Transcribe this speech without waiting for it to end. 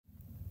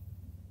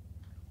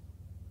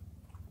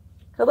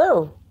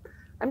Hello,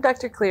 I'm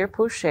Dr. Claire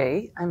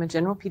Pochet. I'm a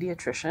general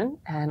pediatrician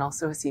and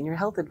also a senior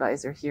health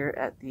advisor here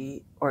at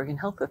the Oregon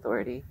Health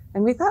Authority.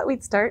 And we thought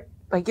we'd start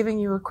by giving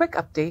you a quick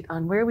update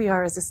on where we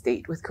are as a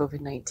state with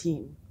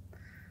COVID-19.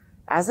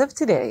 As of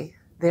today,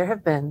 there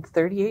have been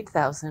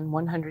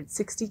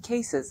 38,160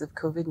 cases of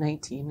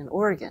COVID-19 in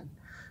Oregon,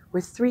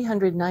 with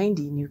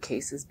 390 new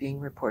cases being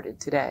reported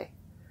today.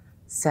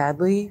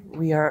 Sadly,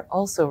 we are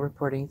also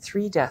reporting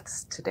 3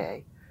 deaths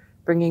today,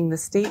 bringing the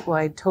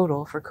statewide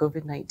total for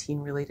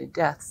COVID-19 related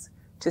deaths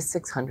to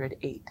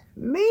 608.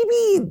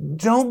 Maybe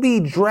don't be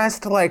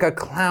dressed like a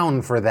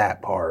clown for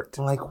that part.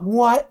 Like,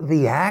 what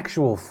the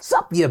actual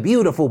sup, you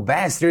beautiful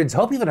bastards?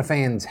 Hope you've had a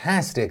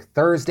fantastic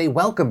Thursday.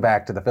 Welcome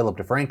back to the Philip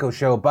DeFranco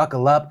Show.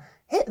 Buckle up,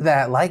 hit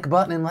that like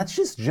button, and let's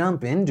just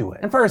jump into it.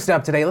 And first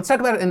up today, let's talk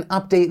about an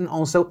update and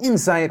also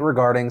insight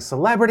regarding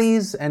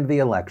celebrities and the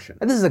election.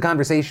 And this is a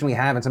conversation we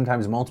have, and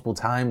sometimes multiple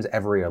times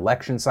every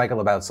election cycle,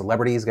 about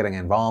celebrities getting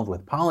involved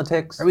with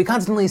politics. We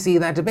constantly see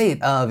that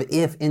debate of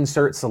if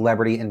insert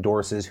celebrity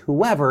endorses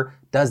whoever,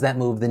 does that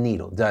move the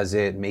needle? Does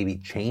it maybe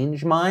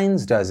change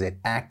minds? Does it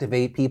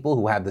activate people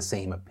who have the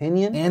same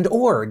opinion? And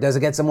or does it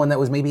get someone that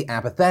was maybe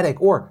apathetic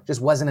or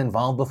just wasn't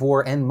involved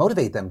before and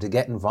motivate them to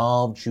get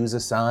involved, choose a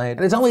side?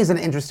 And it's always an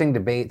interesting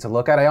debate to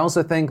look at. I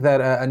also think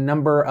that a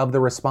number of the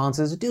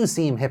responses do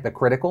seem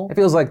hypocritical. It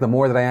feels like the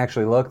more that I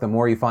actually look, the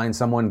more you find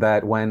someone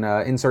that when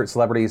insert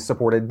celebrities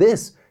supported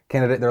this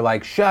candidate, they're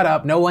like, shut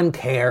up, no one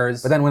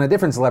cares. But then when a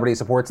different celebrity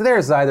supports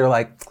their side, they're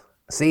like,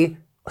 see?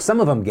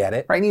 Some of them get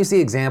it, right? And you see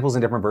examples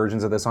and different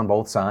versions of this on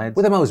both sides,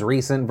 with the most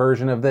recent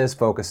version of this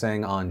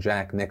focusing on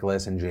Jack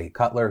Nicklaus and Jay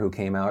Cutler, who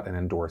came out and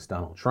endorsed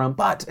Donald Trump.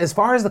 But as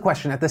far as the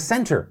question at the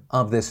center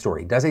of this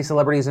story, does a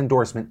celebrity's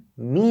endorsement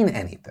mean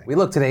anything? We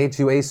look today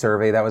to a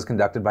survey that was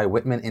conducted by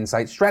Whitman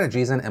Insight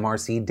Strategies and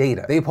MRC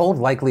Data. They polled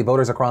likely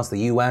voters across the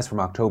U.S. from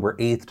October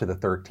 8th to the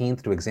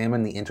 13th to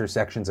examine the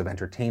intersections of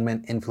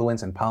entertainment,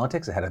 influence, and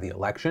politics ahead of the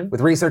election, with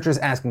researchers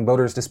asking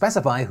voters to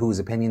specify whose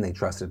opinion they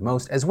trusted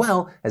most, as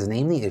well as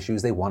name the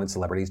issues they wanted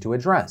celebrities to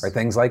address, right?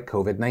 Things like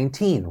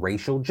COVID-19,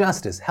 racial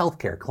justice,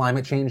 healthcare,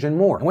 climate change, and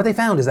more. And what they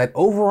found is that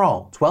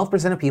overall,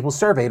 12% of people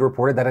surveyed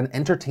reported that an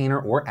entertainer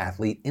or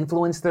athlete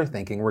influenced their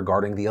thinking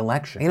regarding the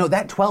election. You know,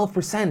 that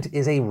 12%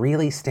 is a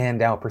really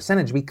standout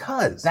percentage,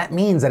 because that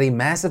means that a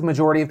massive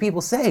majority of people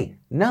say,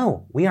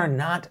 no, we are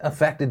not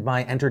affected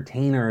by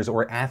entertainers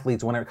or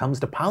athletes when it comes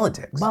to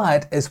politics.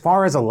 But as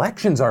far as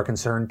elections are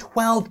concerned,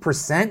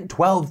 12%,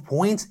 12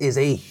 points is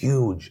a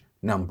huge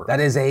number. That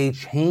is a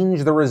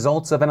change the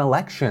results of an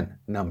election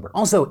number.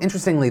 Also,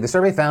 interestingly, the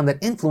survey found that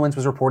influence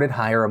was reported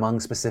higher among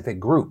specific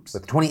groups,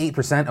 with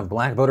 28% of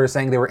Black voters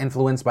saying they were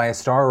influenced by a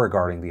star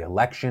regarding the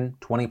election,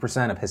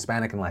 20% of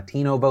Hispanic and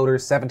Latino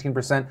voters,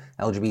 17%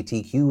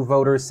 LGBTQ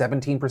voters,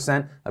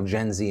 17% of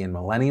Gen Z and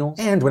millennials.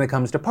 And when it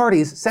comes to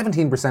parties,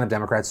 17% of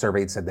Democrats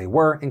surveyed said they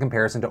were, in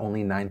comparison to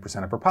only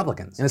 9% of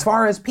Republicans. And as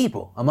far as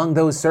people, among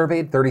those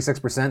surveyed,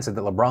 36% said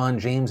that LeBron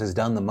James has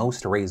done the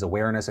most to raise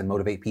awareness and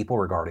motivate people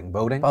regarding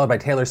voting, followed by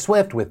Taylor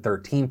Swift with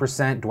 13%,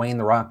 Dwayne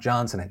 "The Rock"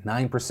 Johnson at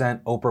 9%,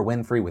 Oprah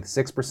Winfrey with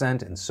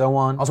 6%, and so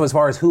on. Also, as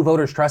far as who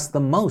voters trust the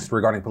most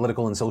regarding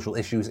political and social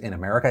issues in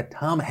America,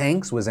 Tom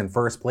Hanks was in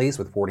first place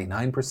with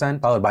 49%,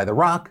 followed by The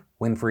Rock,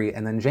 Winfrey,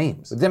 and then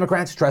James, with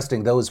Democrats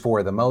trusting those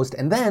four the most.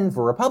 And then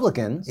for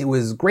Republicans, it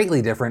was greatly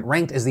different.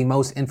 Ranked as the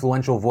most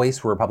influential voice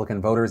for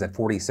Republican voters at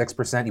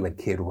 46%, you had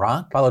Kid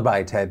Rock, followed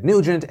by Ted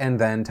Nugent, and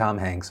then Tom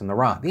Hanks and The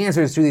Rock. The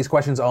answers to these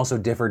questions also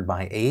differed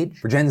by age.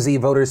 For Gen Z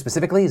voters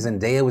specifically,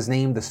 Zendaya was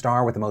named the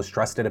star with the most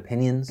trusted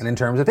opinions. And in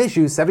terms of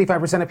issues,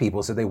 75% of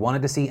people said they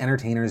wanted to see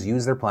entertainers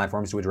use their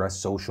platforms to address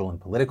social and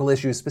political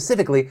issues,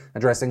 specifically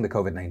addressing the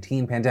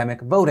COVID-19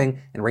 pandemic, voting,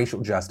 and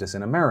racial justice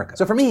in America.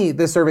 So for me,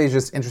 this survey is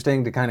just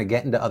interesting to kind of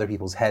get into other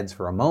people's heads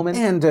for a moment.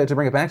 And to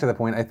bring it back to the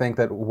point, I think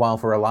that while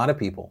for a lot of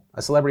people,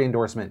 a celebrity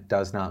endorsement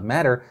does not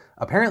matter,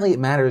 apparently it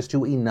matters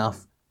to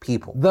enough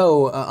people.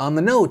 Though, on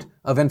the note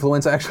of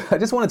influence, actually, I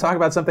just want to talk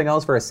about something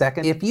else for a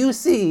second. If you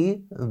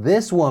see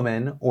this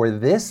woman or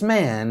this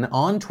man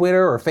on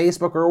Twitter or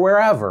Facebook or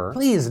wherever,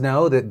 please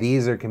know that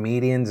these are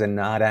comedians and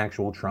not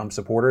actual Trump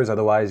supporters.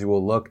 Otherwise, you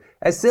will look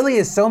as silly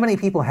as so many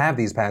people have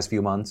these past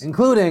few months,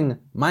 including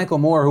Michael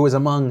Moore, who was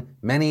among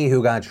many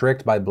who got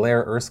tricked by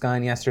Blair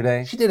Erskine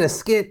yesterday. She did a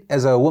skit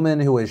as a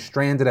woman who was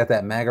stranded at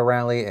that MAGA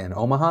rally in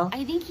Omaha.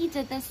 I think he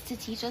did this to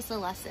teach us a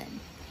lesson.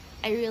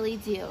 I really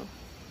do.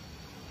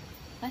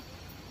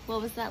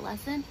 What was that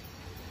lesson?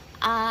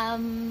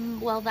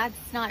 Well,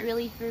 that's not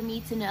really for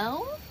me to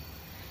know.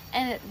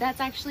 And that's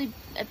actually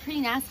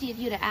pretty nasty of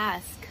you to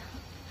ask.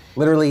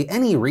 Literally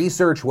any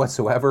research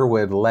whatsoever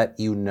would let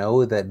you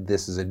know that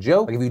this is a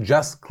joke. Like if you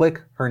just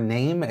click her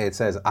name, it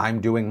says, I'm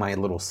doing my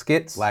little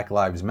skits, Black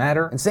Lives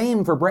Matter. And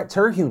same for Brett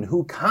Terhune,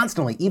 who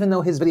constantly, even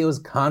though his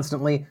videos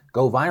constantly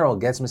go viral,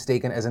 gets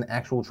mistaken as an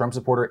actual Trump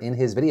supporter in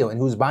his video, and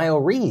whose bio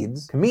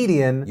reads,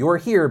 comedian, you're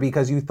here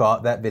because you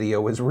thought that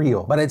video was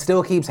real. But it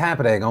still keeps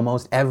happening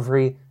almost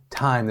every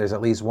time. There's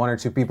at least one or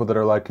two people that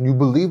are like, can you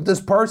believe this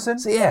person?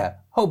 So yeah,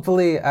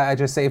 hopefully I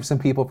just saved some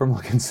people from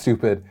looking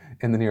stupid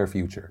in the near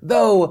future.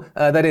 Though,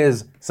 that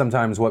is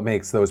sometimes what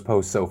makes those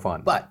posts so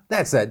fun. But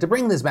that said, to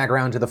bring this back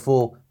around to the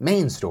full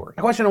main story,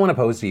 the question I want to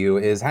pose to you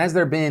is, has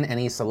there been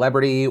any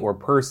celebrity or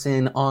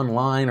person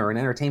online or in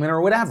entertainment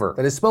or whatever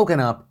that has spoken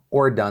up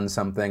or done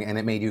something and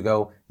it made you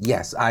go,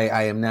 yes,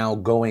 I am now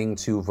going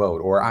to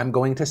vote, or I'm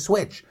going to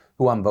switch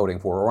who I'm voting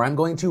for, or I'm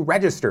going to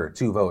register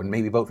to vote and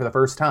maybe vote for the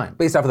first time?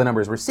 Based off of the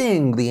numbers we're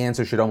seeing, the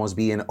answer should almost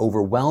be an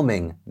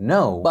overwhelming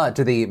no. But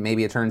to the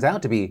maybe it turns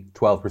out to be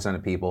 12%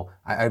 of people,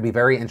 I'd be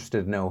very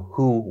interested to know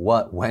who,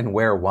 what, when,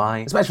 where, why,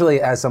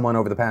 especially as someone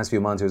over the past few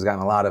months who's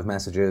gotten a lot of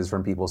messages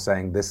from people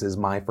saying, this is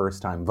my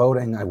first time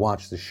voting, I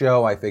watched the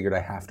show, I figured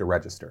I have to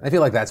register. I feel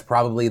like that's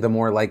probably the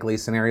more likely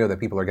scenario, that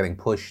people are getting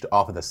pushed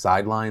off of the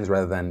sidelines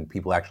rather than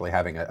people actually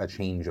having a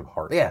change of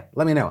heart. But yeah,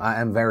 let me know.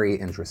 I'm very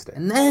interested.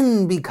 And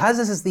then, because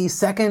this is the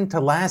second to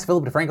last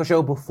Philip DeFranco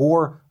show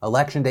before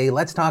Election Day,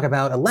 let's talk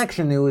about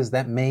election news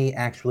that may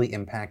actually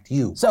impact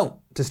you. So,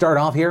 to start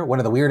off here, one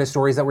of the weirdest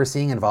stories that we're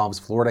seeing involves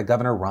Florida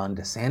Governor Ron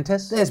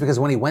DeSantis. This is because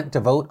when he went to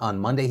vote on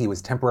Monday, he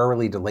was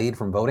temporarily delayed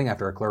from voting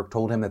after a clerk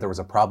told him that there was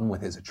a problem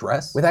with his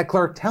address, with that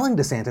clerk telling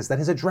DeSantis that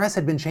his address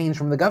had been changed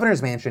from the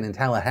governor's mansion in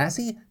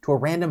Tallahassee to a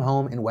random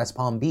home in West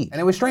Palm Beach. And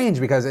it was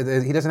strange because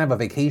he doesn't have a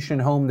vacation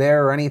home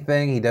there or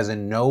anything. He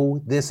doesn't know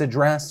this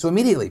address. So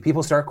immediately,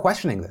 people start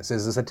questioning this.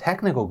 Is this a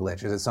technical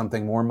glitch? Is it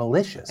something more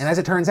malicious? And as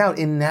it turns out,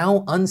 in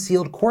now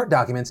unsealed court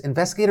documents,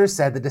 investigators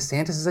said that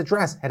DeSantis'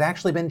 address had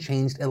actually been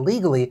changed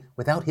illegally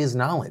without his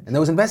knowledge. And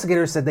those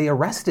investigators said they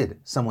arrested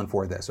someone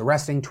for this,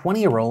 arresting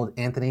 20-year-old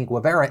Anthony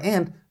Guevara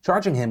and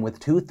charging him with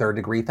 2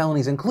 third-degree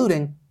felonies,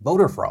 including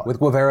voter fraud, with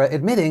Guevara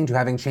admitting to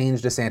having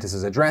changed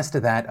DeSantis' address to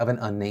that of an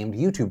unnamed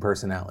YouTube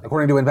personality.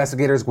 According to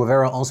investigators,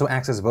 Guevara also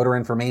accessed voter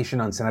information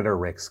on Senator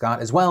Rick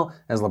Scott, as well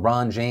as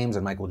LeBron James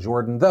and Michael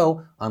Jordan,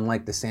 though,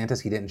 unlike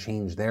DeSantis, he didn't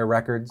change their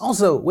records.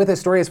 Also, with his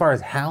story as far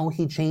as how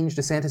he changed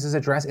DeSantis'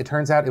 address, it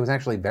turns out it was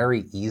actually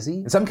very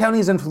easy. In some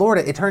counties in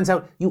Florida, it turns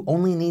out you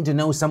only need to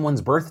know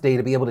someone's birthday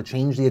to be able to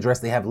change the address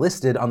they have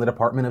listed on the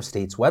Department of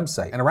State's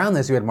website. And around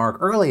this, you had Mark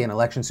Early, an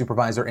election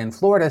supervisor in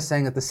Florida,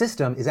 saying that the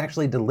system is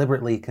actually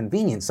deliberately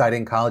convenient,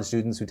 citing college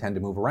students who tend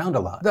to move around a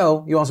lot.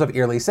 Though, you also have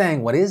Early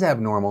saying what is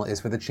abnormal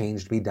is for the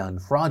change to be done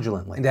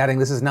fraudulently, and adding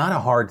this is not a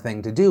hard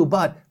thing to do,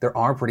 but there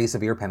are pretty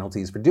severe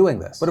penalties for doing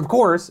this. But of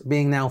course,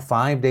 being now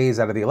 5 days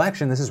out of the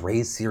election, this has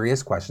raised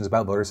serious questions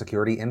about voter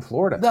security in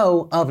Florida.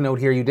 Though, of note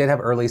here, you did have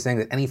Early saying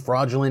that any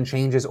fraudulent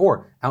changes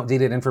or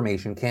outdated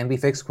information can be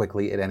fixed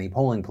quickly at any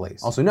polling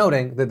place. Also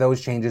noting that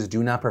those changes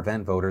do not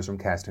prevent voters from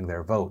casting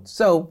their votes.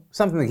 So,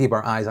 something to keep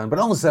our eyes on. But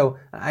also,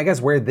 I guess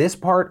where this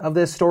part of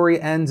this story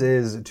ends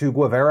is, to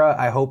Guevara,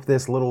 I hope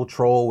this little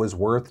troll was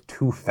worth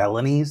 2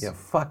 felonies. You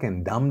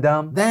fucking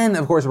dum-dum. Then,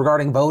 of course,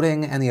 regarding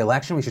voting and the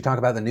election, we should talk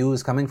about the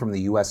news coming from the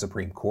US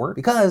Supreme Court,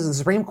 because the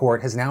Supreme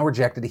Court has now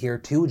rejected to hear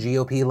 2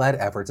 GOP-led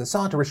efforts that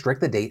sought to restrict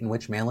the date in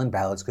which mail-in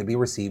ballots could be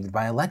received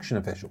by election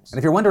officials. And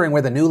if you're wondering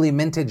where the newly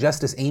minted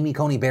Justice Amy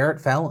Coney Barrett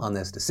fell on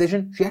this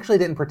decision, she actually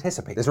didn't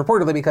participate. This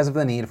reportedly because of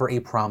the need for a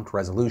prompt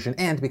resolution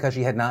and because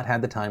she had not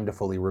had the time to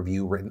fully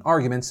review written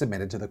arguments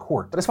submitted to the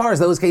court. But as far as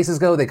those cases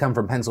go, they come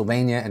from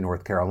Pennsylvania and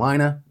North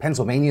Carolina.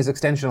 Pennsylvania's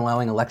extension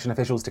allowing election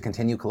officials to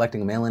continue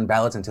collecting mail-in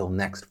ballots until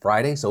next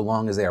Friday, so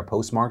long as they are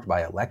postmarked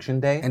by Election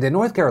Day. And in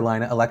North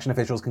Carolina, election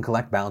officials can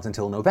collect ballots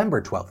until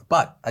November 12th.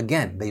 But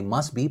again, they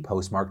must be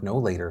postmarked no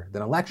later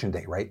than Election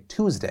Day, right?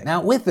 Tuesday.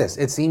 Now, with this,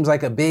 it seems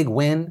like a big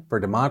win for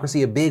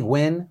democracy, a big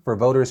win for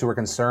voters who are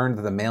concerned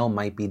that the mail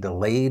might be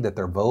delayed, that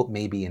their vote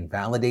may be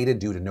invalidated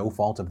due to no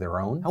fault of their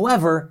own.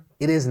 However,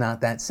 it is not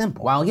that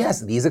simple. While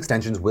yes, these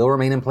extensions will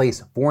remain in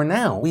place for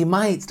now, we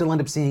might still end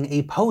up seeing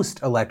a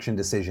post-election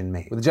decision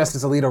made. With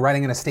Justice Alito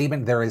writing in a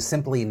statement, there is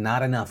simply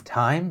not enough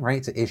time,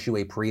 right, to issue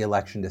a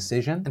pre-election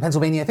decision. And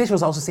Pennsylvania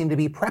officials also seem to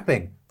be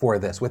prepping for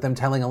this, with them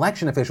telling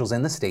election officials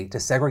in the state to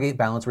segregate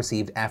ballots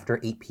received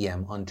after 8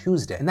 p.m. on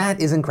Tuesday. And that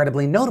is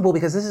incredibly notable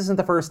because this isn't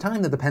the first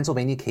time that the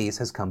Pennsylvania case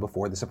has come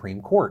before the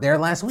Supreme Court. There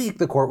last week,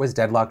 the court was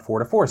deadlocked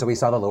 4-4, so we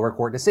saw the lower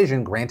court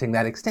decision granting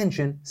that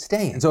extension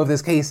staying. And so if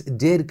this case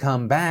did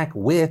come back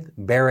with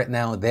Barrett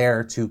now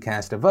there to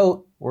cast a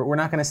vote, we're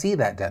not going to see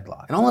that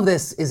deadlock. And all of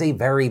this is a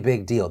very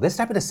big deal. This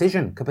type of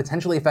decision could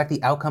potentially affect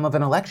the outcome of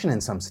an election in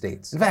some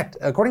states. In fact,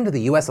 according to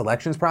the U.S.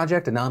 Elections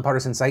Project, a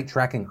nonpartisan site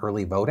tracking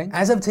early voting,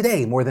 as of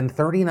today, more than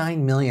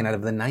 39 million out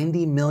of the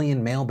 90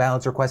 million mail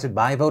ballots requested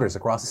by voters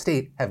across the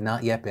state have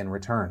not yet been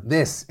returned.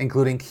 This,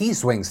 including key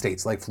swing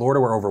states like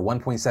Florida, where over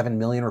 1.7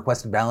 million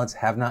requested ballots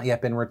have not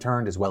yet been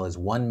returned, as well as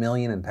 1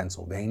 million in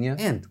Pennsylvania.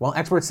 And while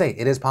experts say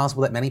it is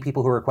possible that many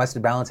people who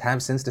requested ballots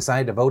have since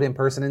decided to vote in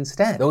person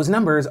instead, those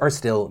numbers are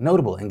still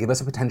notable and give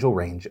us a potential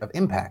range of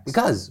impact.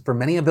 Because for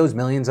many of those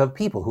millions of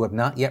people who have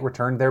not yet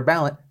returned their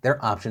ballot,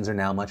 their options are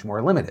now much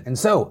more limited. And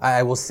so,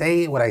 I will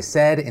say what I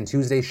said in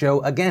Tuesday's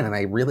show again, and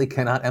I really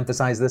cannot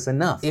emphasize this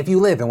enough. If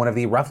you live in one of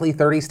the roughly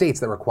 30 states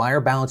that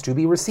require ballots to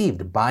be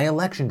received by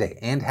Election Day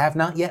and have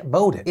not yet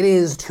voted, it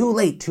is too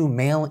late to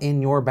mail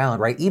in your ballot,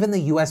 right? Even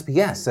the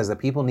USPS says that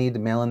people need to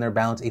mail in their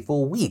ballots a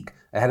full week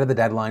ahead of the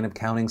deadline of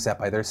counting set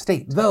by their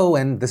state. Though,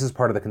 and this is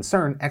part of the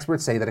concern,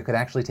 experts say that it could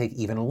actually take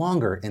even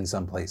longer in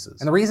some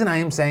places. And the reason I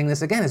am saying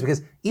this again is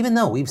because even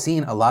though we've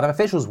seen a lot of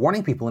officials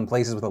warning people in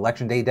places with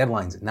election day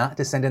deadlines not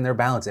to send in their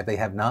ballots if they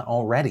have not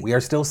already, we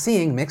are still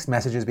seeing mixed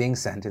messages being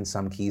sent in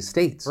some key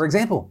states. For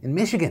example, in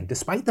Michigan,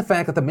 despite the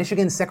fact that the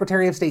Michigan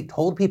Secretary of State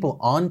told people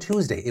on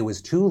Tuesday it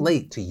was too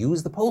late to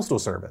use the Postal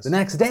Service, the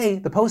next day,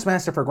 the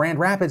postmaster for Grand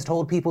Rapids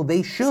told people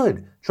they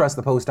should trust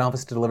the post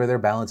office to deliver their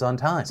ballots on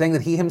time, saying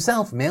that he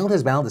himself mailed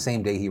his ballot the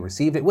same day he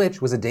received it,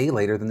 which was a day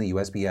later than the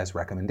USPS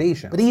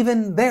recommendation. But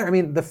even there,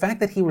 the fact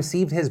that he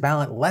received his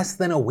ballot less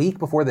than a week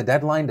before the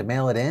deadline to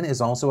mail it in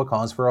is also a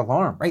cause for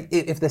alarm, right?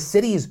 If the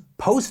city's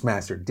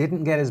postmaster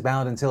didn't get his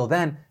ballot until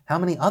then, how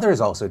many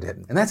others also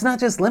didn't? And that's not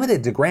just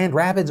limited to Grand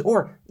Rapids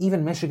or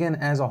even Michigan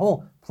as a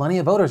whole. Plenty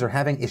of voters are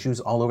having issues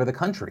all over the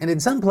country. And in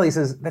some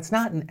places, that's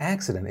not an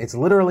accident. It's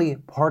literally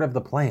part of the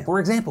plan. For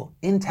example,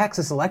 in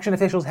Texas, election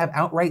officials have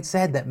outright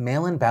said that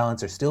mail-in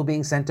ballots are still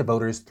being sent to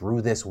voters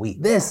through this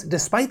week. This,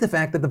 despite the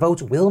fact that the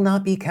votes will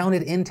not be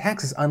counted in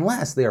Texas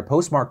unless they are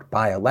postmarked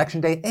by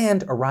Election Day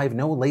and arrive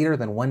no later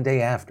than one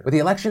day after. With the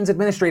elections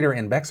administrator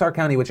in Bexar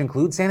County, which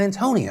includes San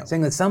Antonio,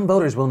 saying that some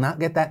voters will not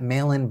get that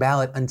mail-in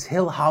ballot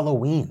until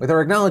Halloween. With her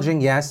acknowledging,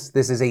 yes,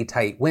 this is a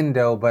tight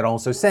window, but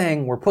also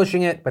saying we're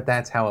pushing it, but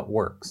that's how it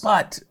works.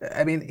 But,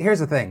 here's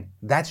the thing.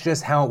 That's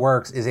just how it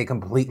works is a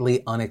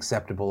completely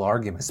unacceptable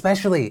argument,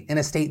 especially in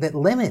a state that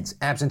limits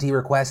absentee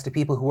requests to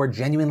people who are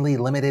genuinely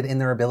limited in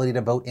their ability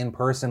to vote in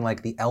person,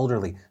 like the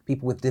elderly,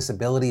 people with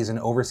disabilities, and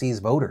overseas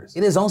voters.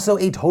 It is also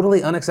a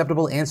totally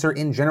unacceptable answer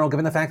in general,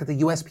 given the fact that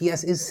the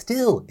USPS is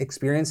still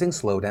experiencing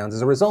slowdowns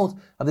as a result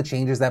of the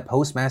changes that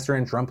Postmaster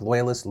and Trump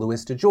loyalist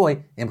Louis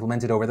DeJoy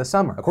implemented over the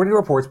summer. According to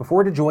reports,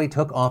 before DeJoy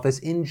took office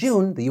in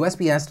June, the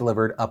USPS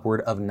delivered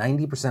upward of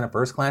 90% of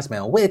first-class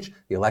mail, which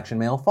the election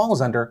mail falls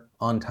under,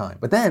 on time.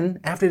 But then,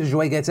 after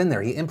DeJoy gets in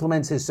there, he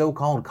implements his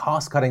so-called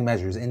cost-cutting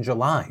measures in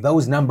July.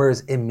 Those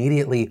numbers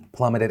immediately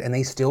plummeted, and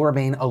they still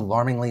remain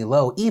alarmingly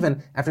low,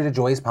 even after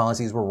DeJoy's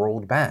policies were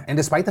rolled back. And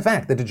despite the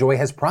fact that DeJoy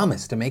has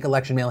promised to make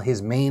election mail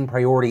his main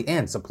priority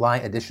and supply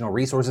additional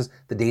resources,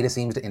 the data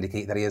seems to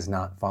indicate that he has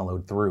not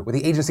followed through, with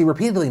the agency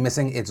repeatedly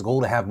missing its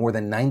goal to have more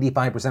than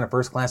 95% of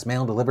first-class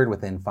mail delivered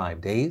within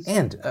 5 days.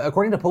 And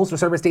according to Postal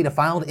Service data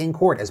filed in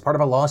court as part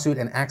of a lawsuit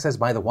and accessed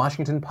by the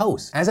Washington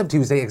Post, as of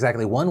Tuesday,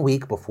 exactly 1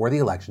 week before the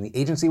election, the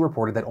agency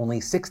reported that only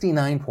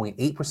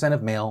 69.8%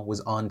 of mail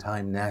was on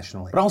time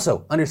nationally. But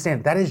also,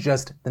 understand that is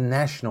just the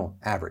national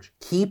average.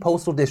 Key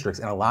postal districts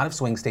in a lot of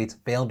swing states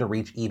failed to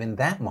reach even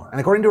that mark.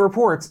 And according to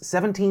reports,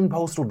 17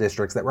 postal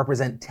districts that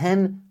represent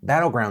 10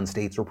 battleground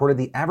states reported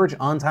the average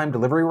on-time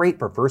delivery rate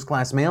for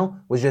first-class mail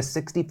was just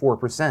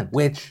 64%,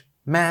 which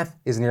math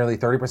is nearly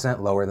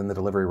 30% lower than the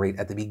delivery rate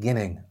at the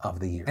beginning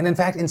of the year. And in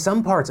fact, in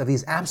some parts of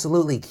these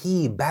absolutely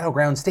key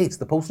battleground states,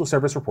 the Postal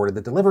Service reported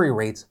that delivery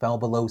rates fell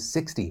below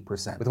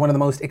 60%, with one of the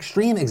most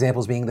extreme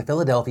examples being the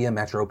Philadelphia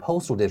Metro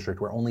Postal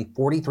District, where only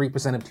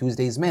 43% of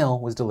Tuesday's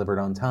mail was delivered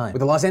on time. With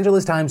the Los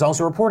Angeles Times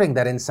also reporting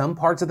that in some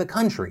parts of the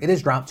country, it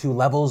has dropped to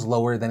levels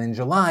lower than in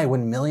July,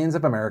 when millions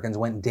of Americans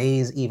went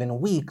days,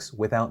 even weeks,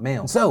 without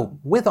mail. So,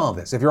 with all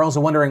this, if you're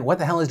also wondering what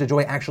the hell is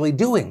DeJoy actually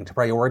doing to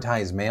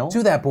prioritize mail,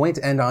 to that point,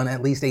 and on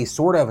at least a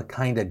sort of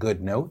kinda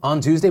good note, on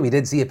Tuesday we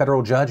did see a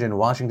federal judge in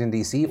Washington,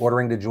 D.C.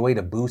 ordering DeJoy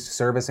to boost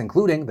service,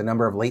 including the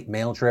number of late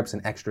mail trips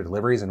and extra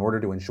deliveries in order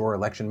to ensure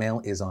election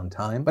mail is on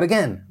time. But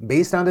again,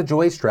 based on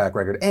DeJoy's track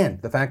record and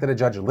the fact that a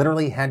judge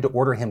literally had to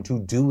order him to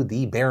do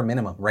the bare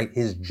minimum, right,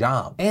 his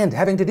job, and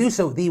having to do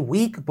so the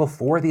week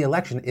before the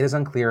election, it is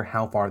unclear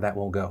how far that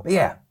will go. But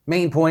yeah,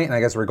 main point, and I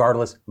guess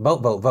regardless,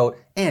 vote, vote, vote.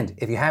 And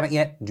if you haven't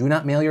yet, do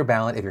not mail your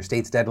ballot if your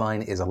state's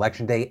deadline is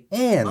election day.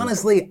 And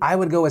honestly, I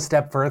would go a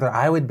step further.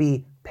 I would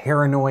be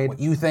paranoid. What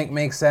you think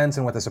makes sense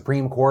and what the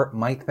Supreme Court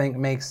might think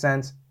makes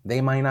sense,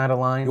 they might not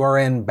align. You are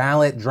in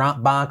ballot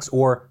drop box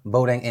or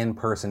voting in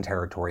person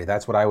territory.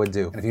 That's what I would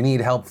do. And if you need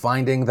help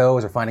finding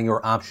those or finding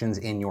your options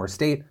in your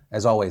state,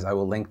 as always, I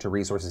will link to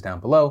resources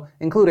down below,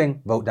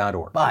 including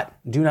vote.org. But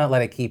do not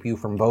let it keep you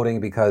from voting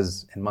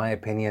because, in my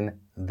opinion,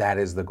 that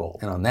is the goal.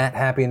 And on that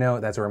happy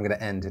note, that's where I'm going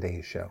to end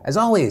today's show. As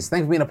always,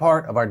 thanks for being a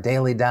part of our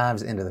daily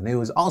dives into the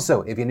news.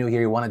 Also, if you're new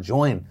here, you want to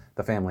join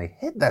the family,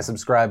 hit that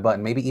subscribe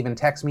button, maybe even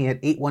text me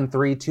at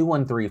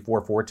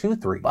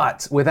 813-213-4423.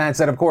 But with that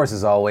said, of course,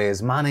 as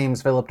always, my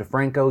name's Philip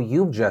DeFranco.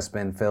 You've just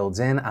been filled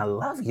in. I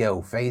love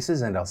yo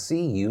faces, and I'll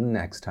see you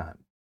next time.